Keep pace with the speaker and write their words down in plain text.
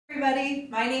everybody,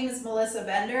 my name is Melissa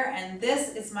Bender and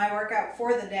this is my workout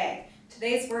for the day.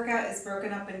 Today's workout is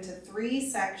broken up into 3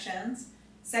 sections.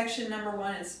 Section number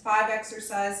 1 is 5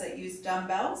 exercises that use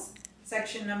dumbbells.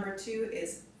 Section number 2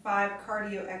 is 5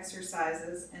 cardio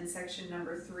exercises, and section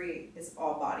number 3 is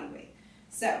all body weight.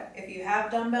 So if you have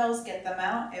dumbbells, get them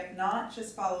out. If not,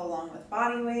 just follow along with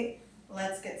body weight.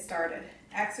 Let's get started.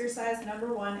 Exercise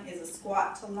number 1 is a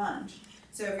squat to lunge.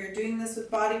 So if you're doing this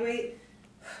with body weight,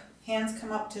 hands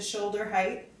come up to shoulder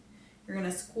height. You're going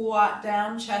to squat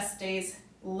down, chest stays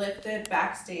lifted,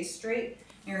 back stays straight.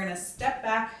 You're going to step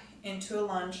back into a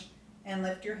lunge and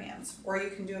lift your hands. Or you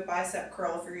can do a bicep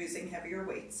curl if you're using heavier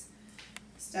weights.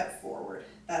 Step forward.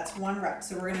 That's 1 rep.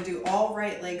 So we're going to do all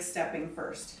right leg stepping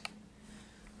first.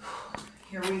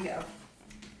 Here we go.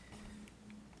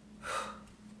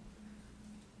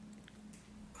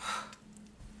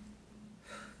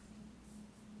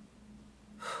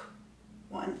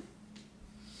 One.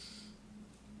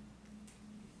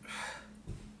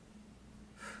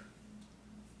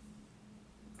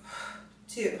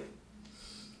 2.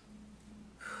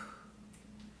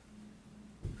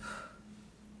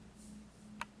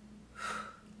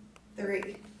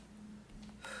 3.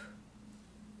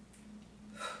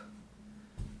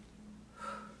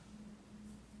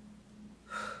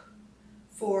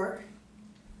 4.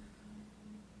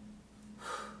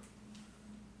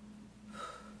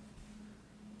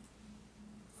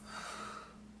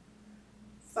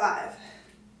 5.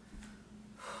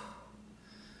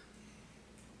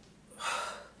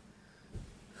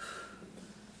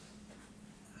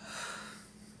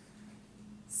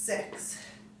 6.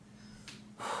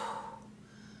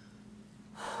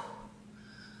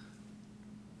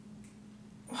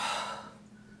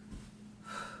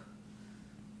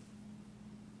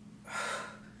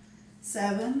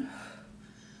 7.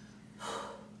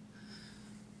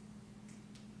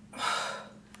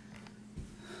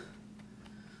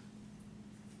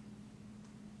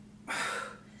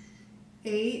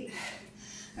 8.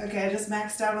 Okay, I just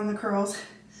maxed out on the curls.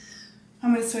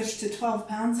 I'm going to switch to 12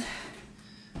 pounds.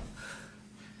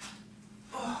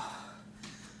 My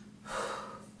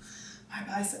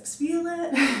biceps feel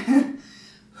it.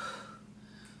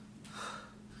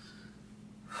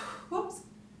 Whoops.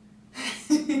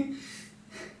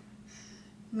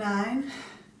 9.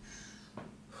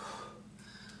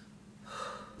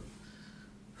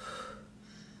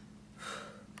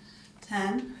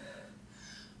 10.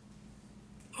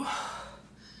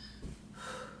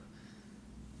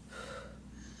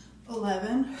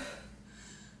 11.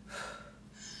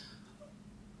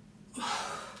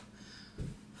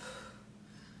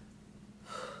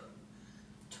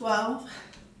 12.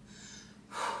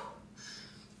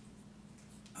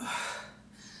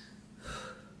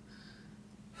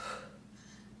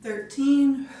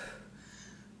 13.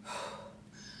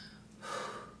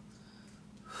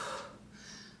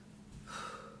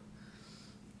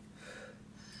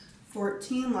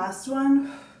 14, last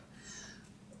one.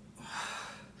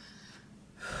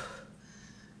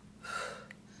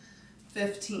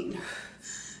 15.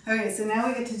 Okay, so now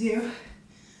we get to do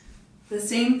the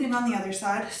same thing on the other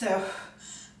side. So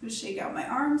I'm going to shake out my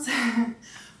arms.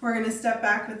 We're going to step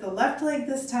back with the left leg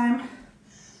this time.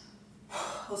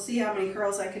 We'll see how many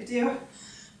curls I could do.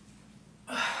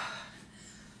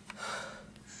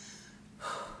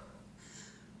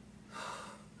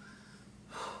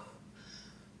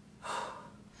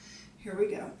 Here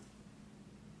we go.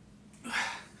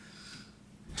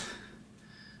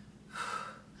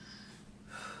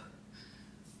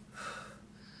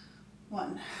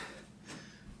 1.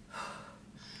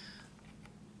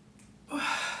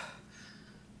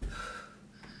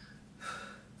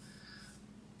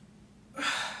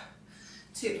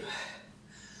 2.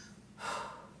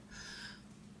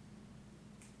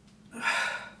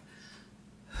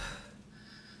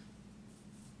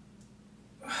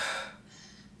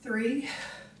 3.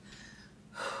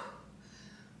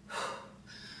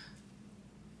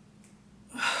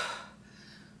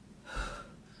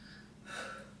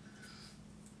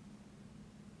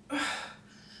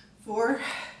 4.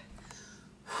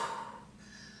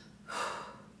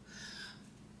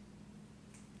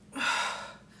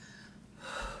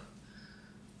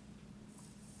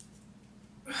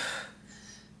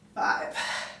 5.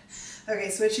 Okay,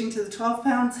 switching to the 12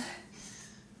 pounds.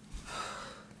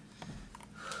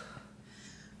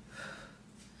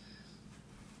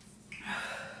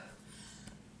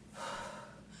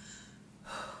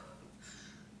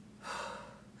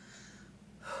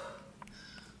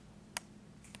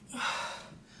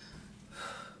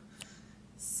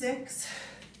 6. 7.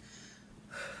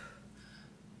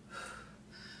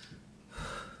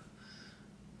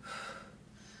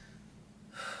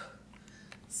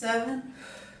 7,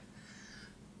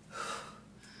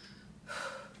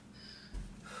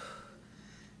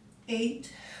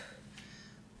 8,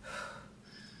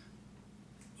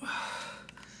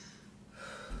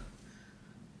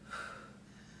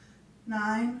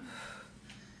 9,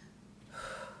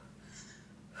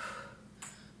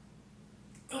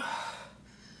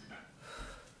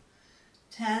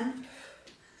 10,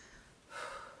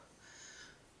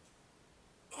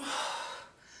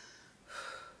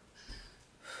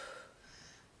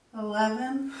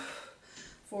 11,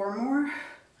 4 more,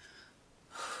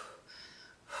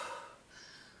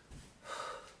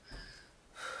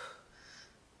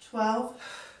 12,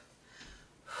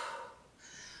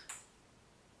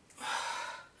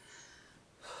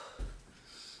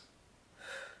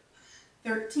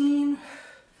 13,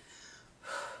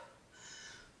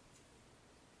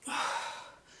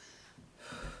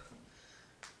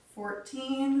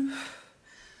 14,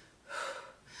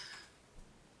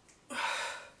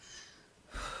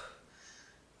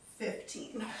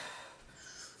 15.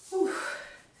 Whew.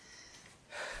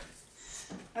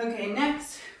 Okay,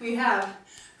 next we have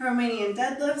Romanian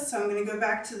deadlifts. So I'm going to go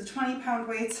back to the 20-pound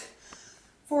weights.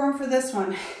 Form for this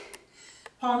one.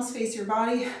 Palms face your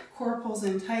body, core pulls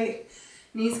in tight,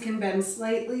 knees can bend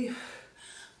slightly,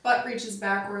 butt reaches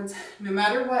backwards. No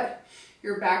matter what,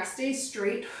 your back stays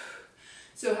straight.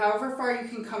 So however far you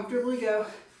can comfortably go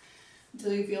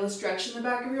until you feel a stretch in the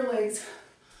back of your legs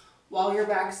while your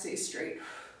back stays straight.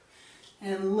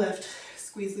 And lift,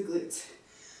 squeeze the glutes.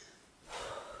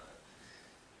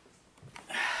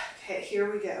 Okay,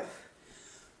 here we go.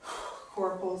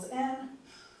 Core pulls in.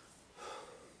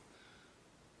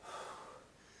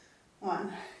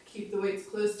 1, keep the weights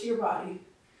close to your body.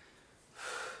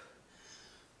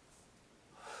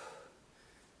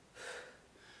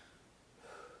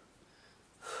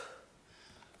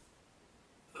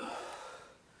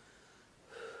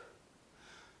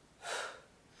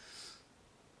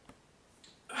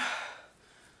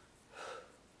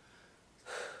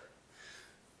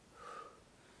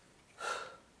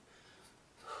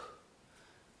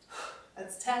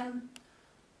 10,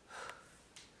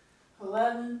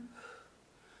 11,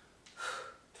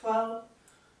 12,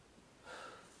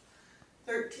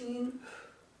 13,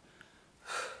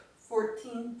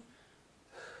 14,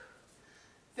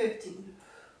 15,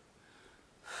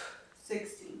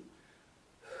 16,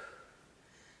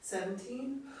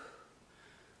 17,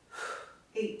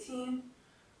 18,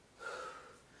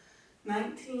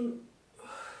 19,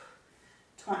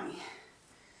 20.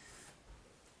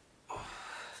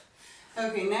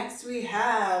 Okay, next we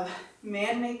have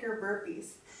man maker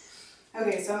burpees.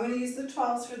 Okay, so I'm going to use the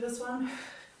 12s for this one.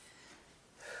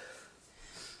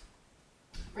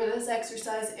 For this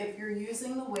exercise, if you're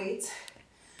using the weights,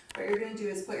 what you're going to do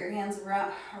is put your hands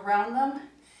around them.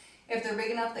 If they're big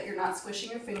enough that you're not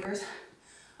squishing your fingers,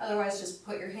 otherwise just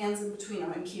put your hands in between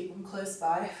them and keep them close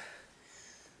by.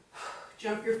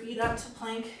 Jump your feet up to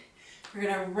plank. We're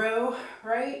going to row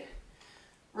right,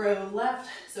 row left.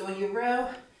 So when you row,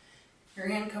 your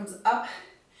hand comes up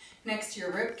next to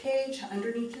your rib cage,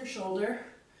 underneath your shoulder.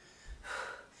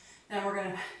 Then we're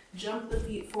going to jump the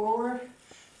feet forward,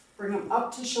 bring them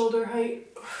up to shoulder height,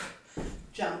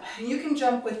 jump. And you can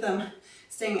jump with them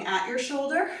staying at your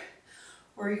shoulder,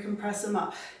 or you can press them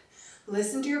up.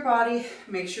 Listen to your body,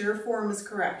 make sure your form is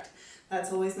correct.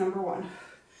 That's always number one.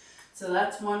 So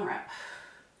that's 1 rep.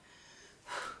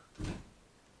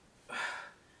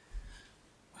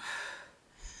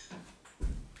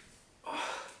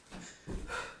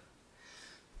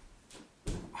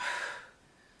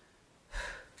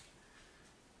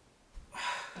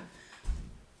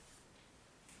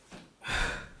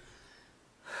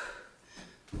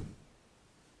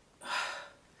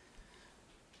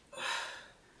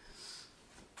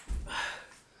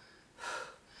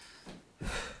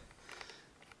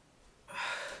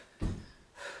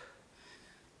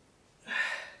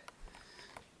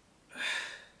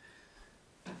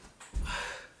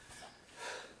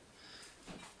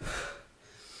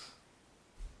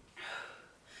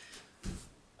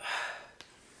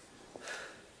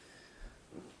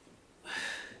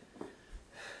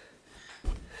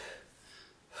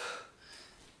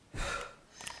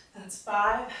 That's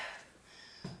 5.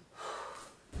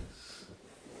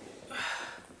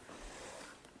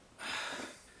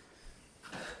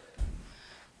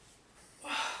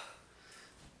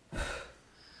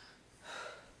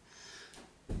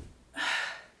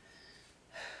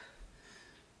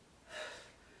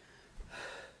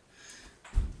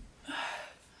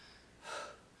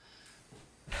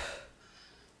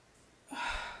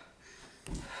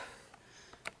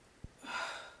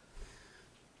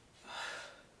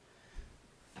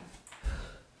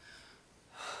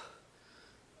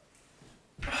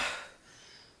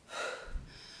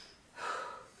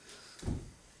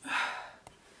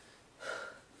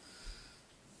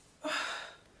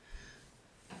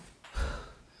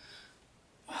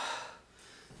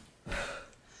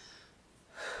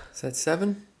 Is that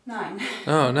 7? 9.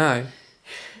 Oh, 9.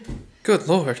 Good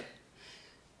Lord.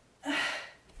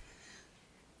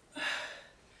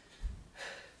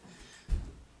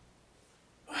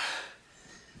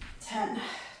 10.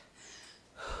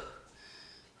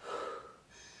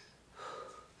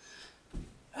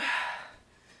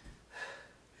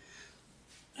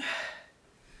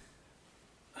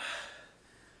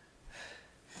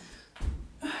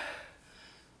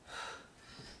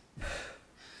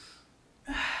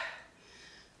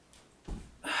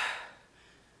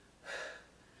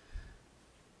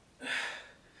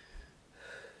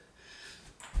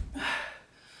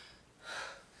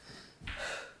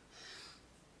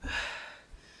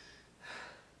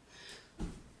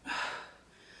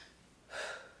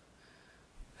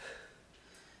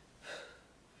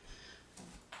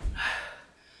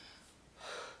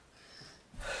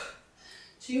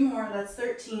 2 more, that's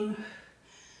 13.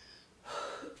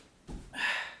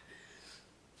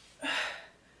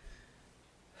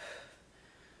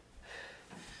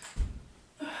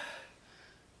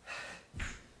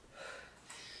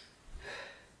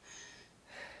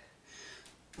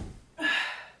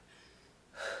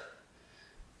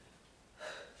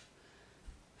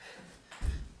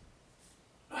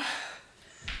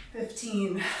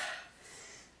 15.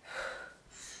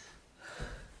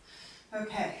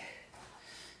 Okay,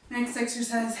 next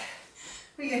exercise,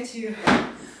 we get to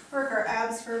work our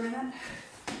abs for a minute.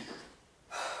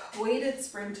 Weighted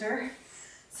sprinter.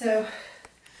 So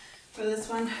for this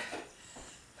one,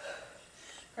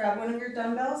 grab one of your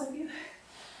dumbbells if you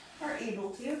are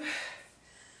able to.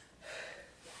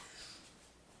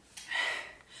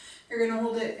 You're gonna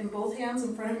hold it in both hands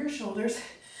in front of your shoulders.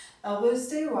 Elbows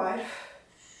stay wide.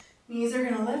 Knees are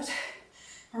gonna lift.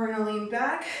 We're gonna lean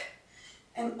back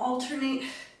and alternate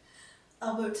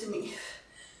elbow to knee.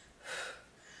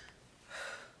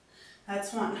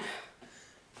 That's 1.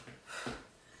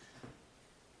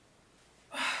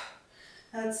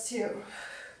 That's 2.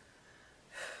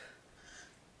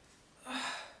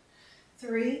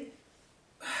 3.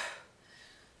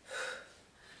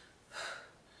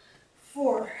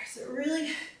 4. So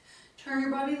really turn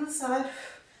your body to the side.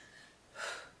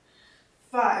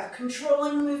 5.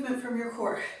 Controlling the movement from your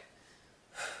core.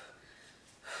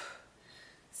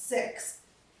 6.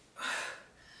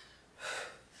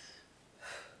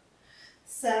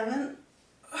 7.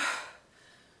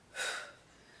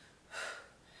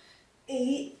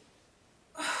 8.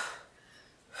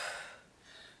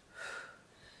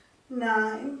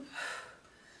 9.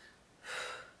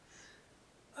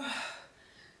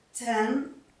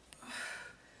 10.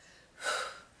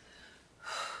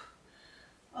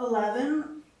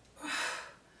 11.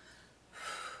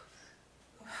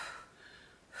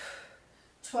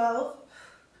 12.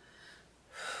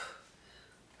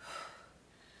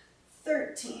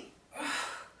 13.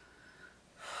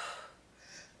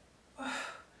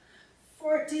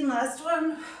 14, last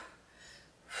one.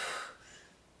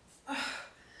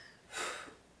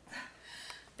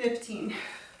 15.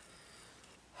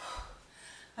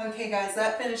 Okay guys,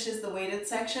 that finishes the weighted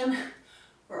section.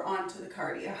 We're on to the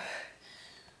cardio.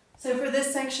 So for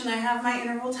this section, I have my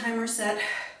interval timer set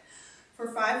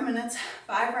for 5 minutes,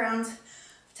 5 rounds,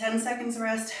 10 seconds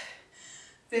rest,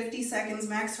 50 seconds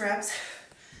max reps.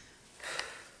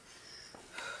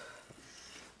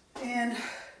 And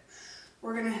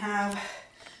we're gonna have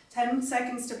 10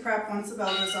 seconds to prep once the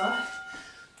bell goes off.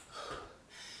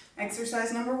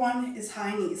 Exercise number 1 is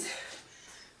high knees.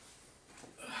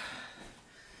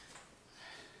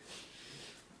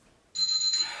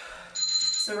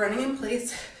 So running in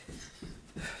place.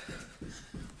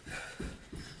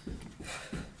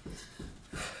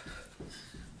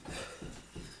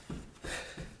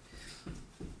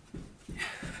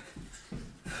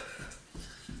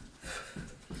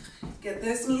 Get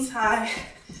those knees high.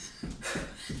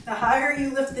 The higher you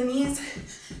lift the knees,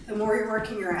 the more you're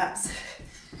working your abs.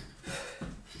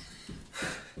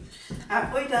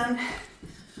 Halfway done.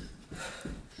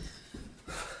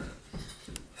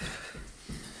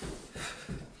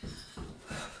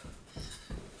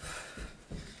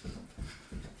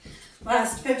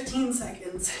 Last 15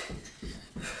 seconds.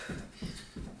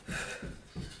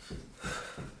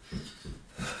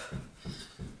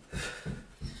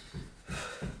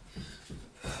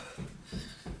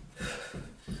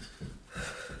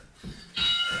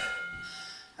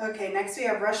 Okay, next we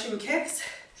have Russian kicks.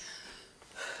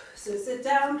 So sit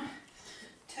down,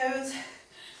 toes,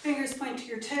 fingers point to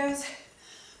your toes,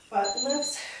 butt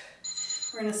lifts.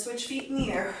 We're gonna switch feet in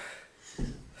the air.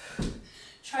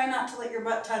 Try not to let your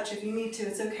butt touch. If you need to,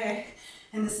 it's okay.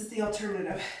 And this is the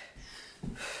alternative.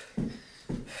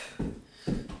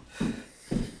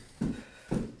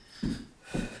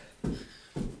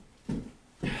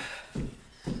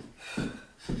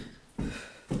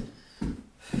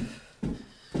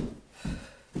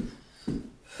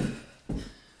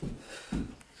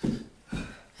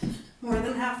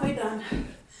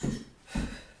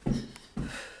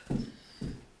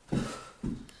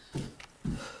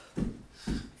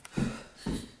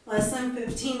 Less than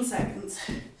 15 seconds.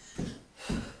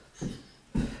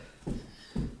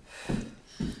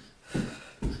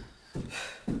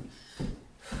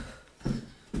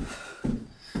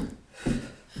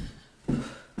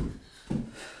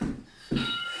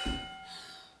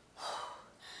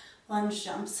 Lunge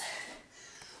jumps.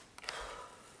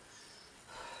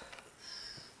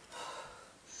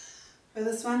 For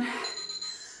this one,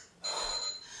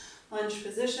 lunge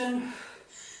position,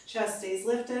 chest stays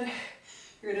lifted.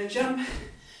 You're gonna jump,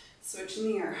 switch in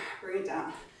the air, bring it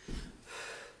down.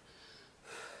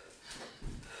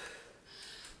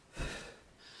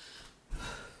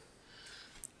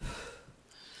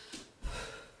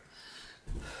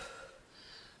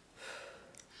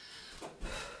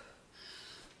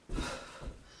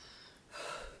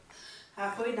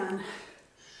 Halfway done.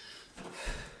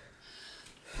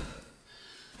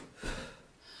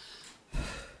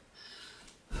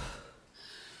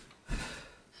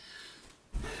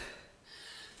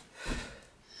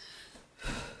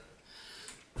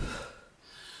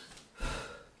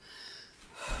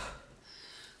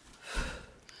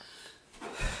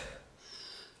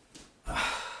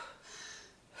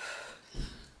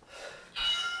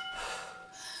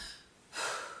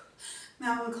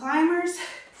 Mountain climbers,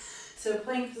 so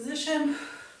plank position,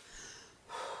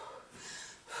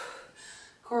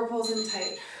 core pulls in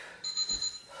tight.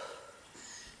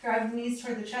 Drive the knees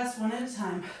toward the chest one at a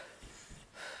time.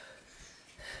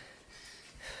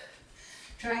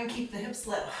 Try and keep the hips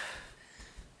low.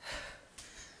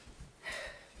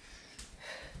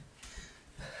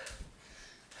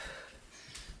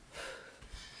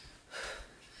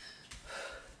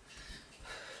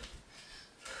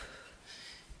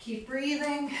 Keep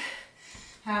breathing.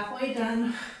 Halfway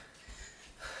done.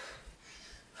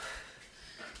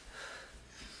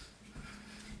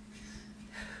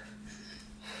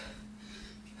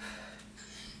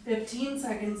 "15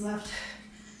 seconds left.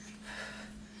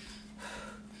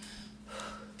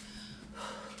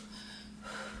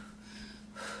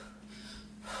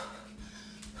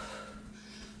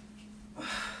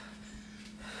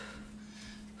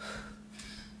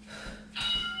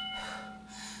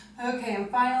 Okay, and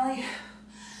finally,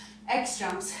 X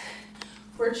jumps,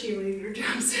 or cheerleader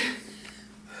jumps.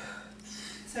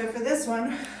 So for this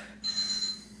one,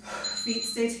 feet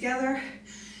stay together,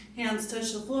 hands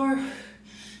touch the floor,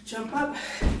 jump up,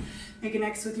 make an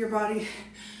X with your body,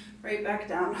 right back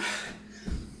down.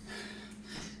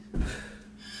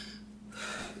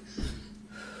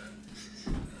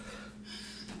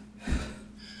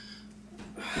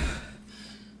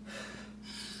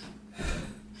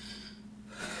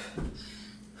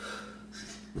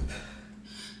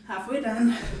 Halfway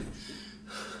done.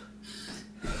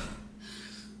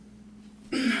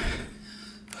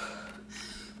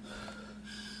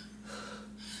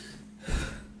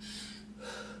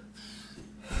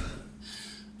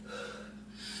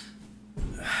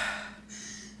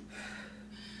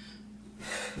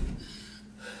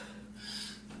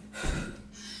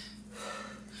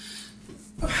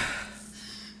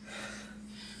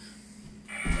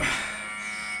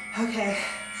 Okay,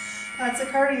 that's a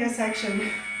cardio section.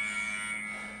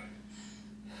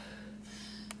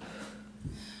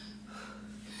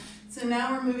 So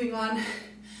now we're moving on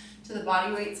to the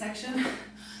body weight section,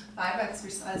 5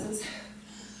 exercises.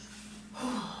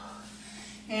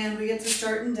 And we get to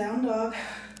start in down dog.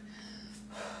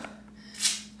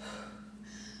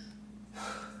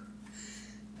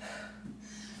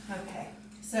 Okay,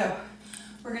 so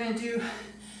we're gonna do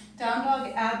down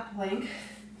dog ab plank.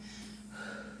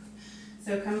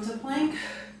 So come to plank.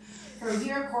 From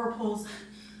here, core pulls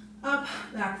up,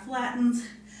 back flattens,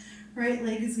 right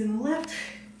leg is gonna lift.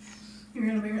 You're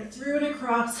gonna bring it through and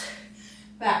across,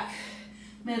 back,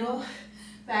 middle,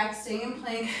 back, stay in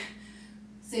plank,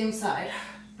 same side,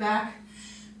 back,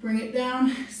 bring it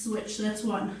down, switch, that's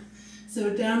one.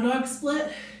 So down dog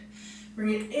split,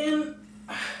 bring it in,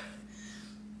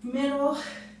 middle,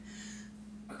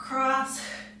 across,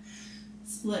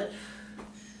 split.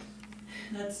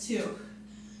 That's 2.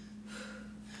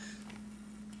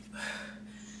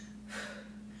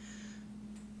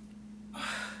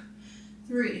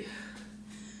 Three.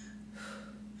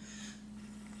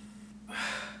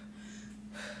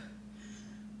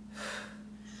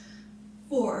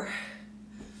 4.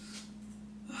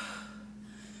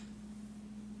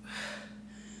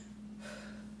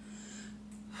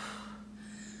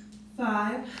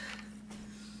 5.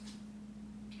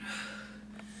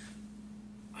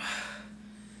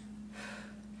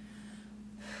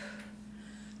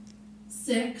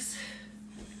 6.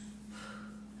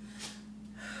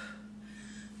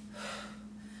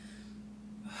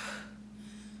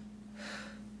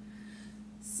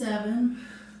 7.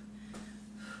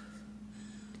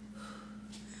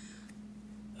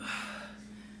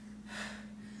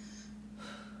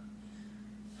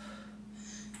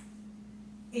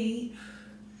 8,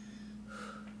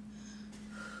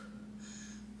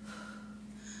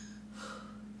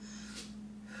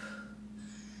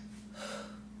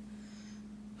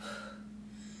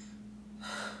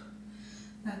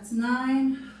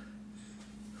 9,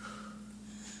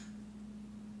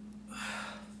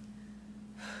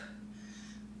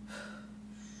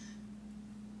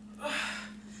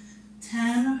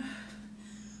 10,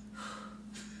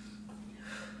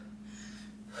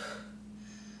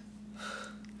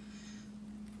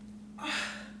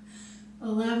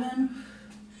 11,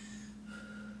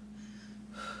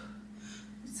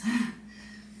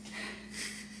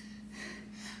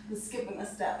 just skipping a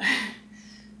step,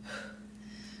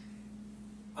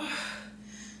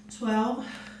 12,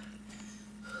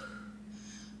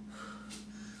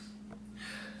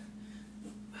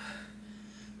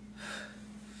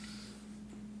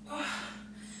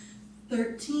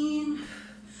 13,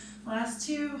 last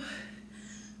 2,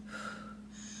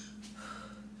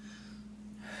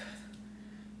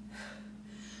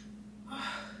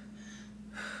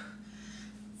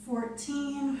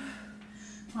 14,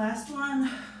 last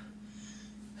 1,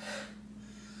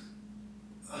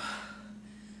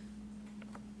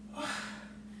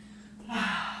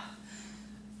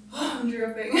 I'm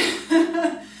dripping.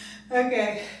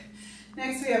 Okay,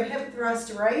 next we have hip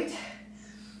thrust right.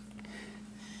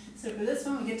 So for this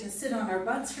one, we get to sit on our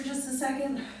butts for just a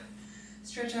second.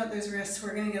 Stretch out those wrists.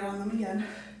 We're gonna get on them again.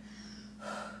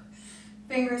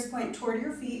 Fingers point toward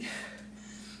your feet.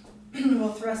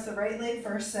 We'll thrust the right leg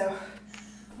first. So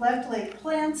left leg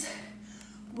plants,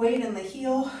 weight in the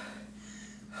heel.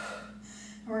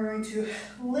 We're going to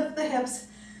lift the hips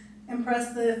and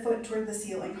press the foot toward the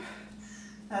ceiling.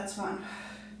 That's 1.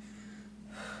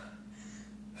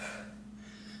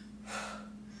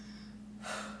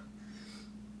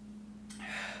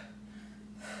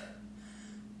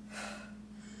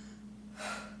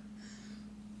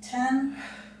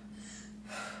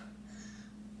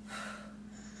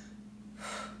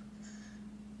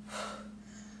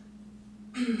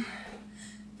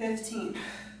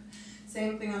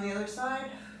 Same thing on the other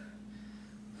side.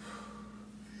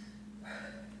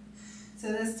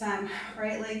 So this time,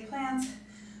 right leg plants,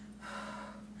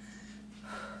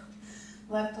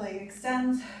 left leg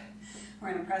extends.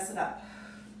 We're going to press it up.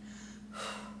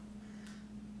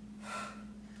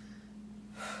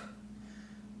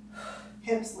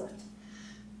 Hips lift.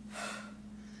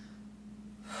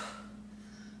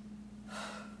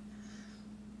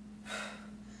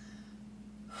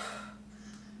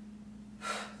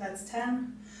 That's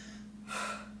 10.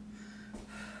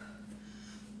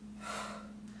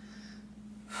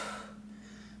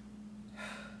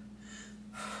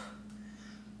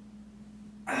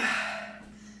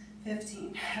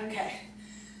 Okay,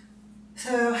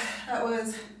 so that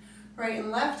was right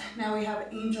and left. Now we have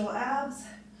angel abs.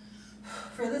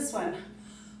 For this one,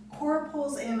 core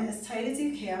pulls in as tight as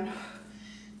you can.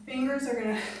 Fingers are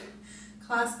going to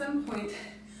clasp and point.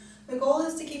 The goal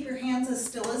is to keep your hands as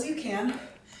still as you can.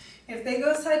 If they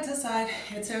go side to side,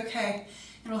 it's okay.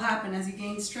 It'll happen as you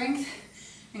gain strength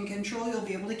and control. You'll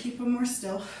be able to keep them more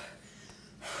still.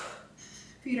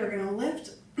 Feet are going to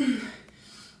lift.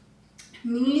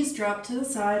 Knees drop to the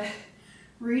side,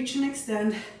 reach and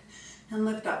extend, and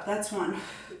lift up. That's 1.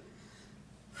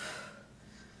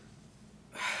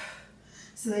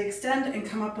 So they extend and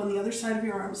come up on the other side of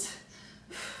your arms.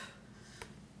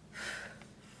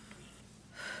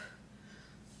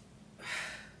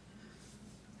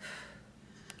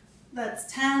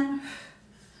 That's 10.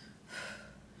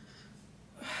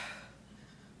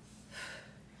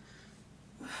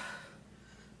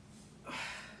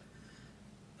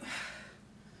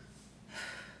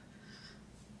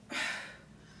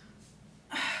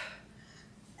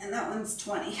 And that one's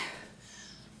 20.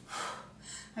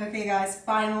 Okay guys,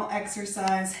 final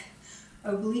exercise,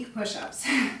 oblique push-ups.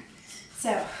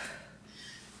 So,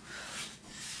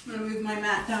 I'm gonna move my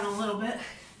mat down a little bit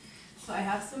so I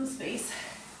have some space.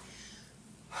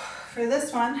 For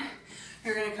this one,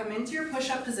 you're gonna come into your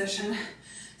push-up position.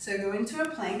 So go into a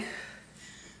plank,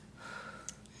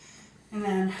 and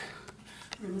then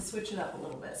we're gonna switch it up a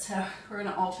little bit. So we're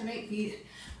gonna alternate feet.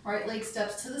 Right leg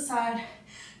steps to the side.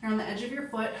 You're on the edge of your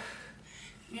foot,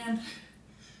 and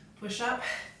push up,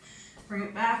 bring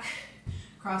it back,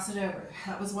 cross it over.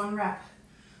 That was 1 rep.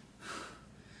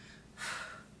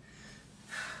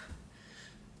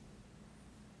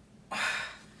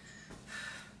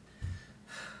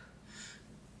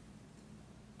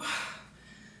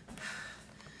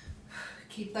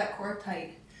 Keep that core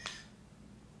tight.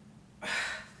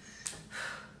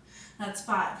 That's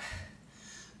 5.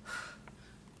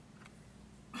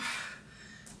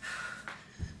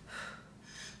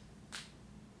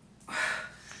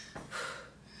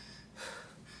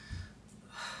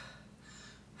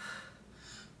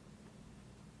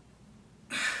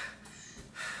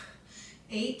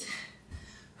 8.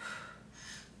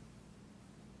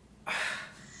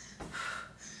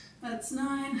 That's 9.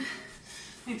 I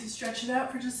need to stretch it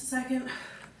out for just a second.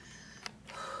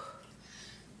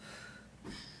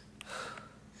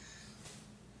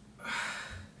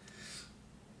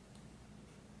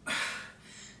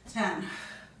 10.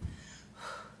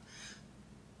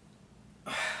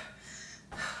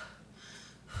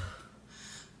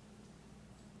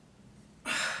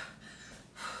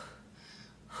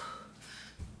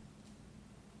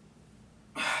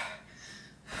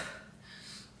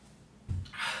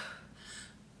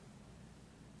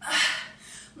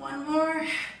 One more.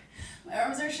 My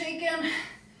arms are shaking.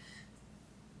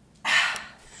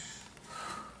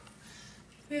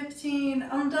 15.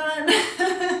 I'm done.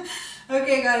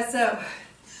 Okay, guys, so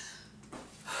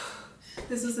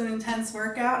this was an intense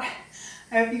workout.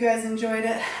 I hope you guys enjoyed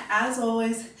it. As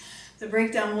always, the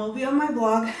breakdown will be on my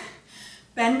blog,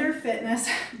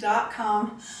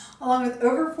 benderfitness.com, along with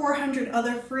over 400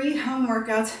 other free home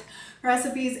workouts,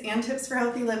 recipes, and tips for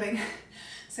healthy living.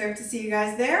 So I hope to see you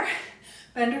guys there.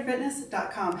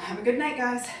 benderfitness.com. Have a good night,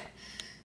 guys.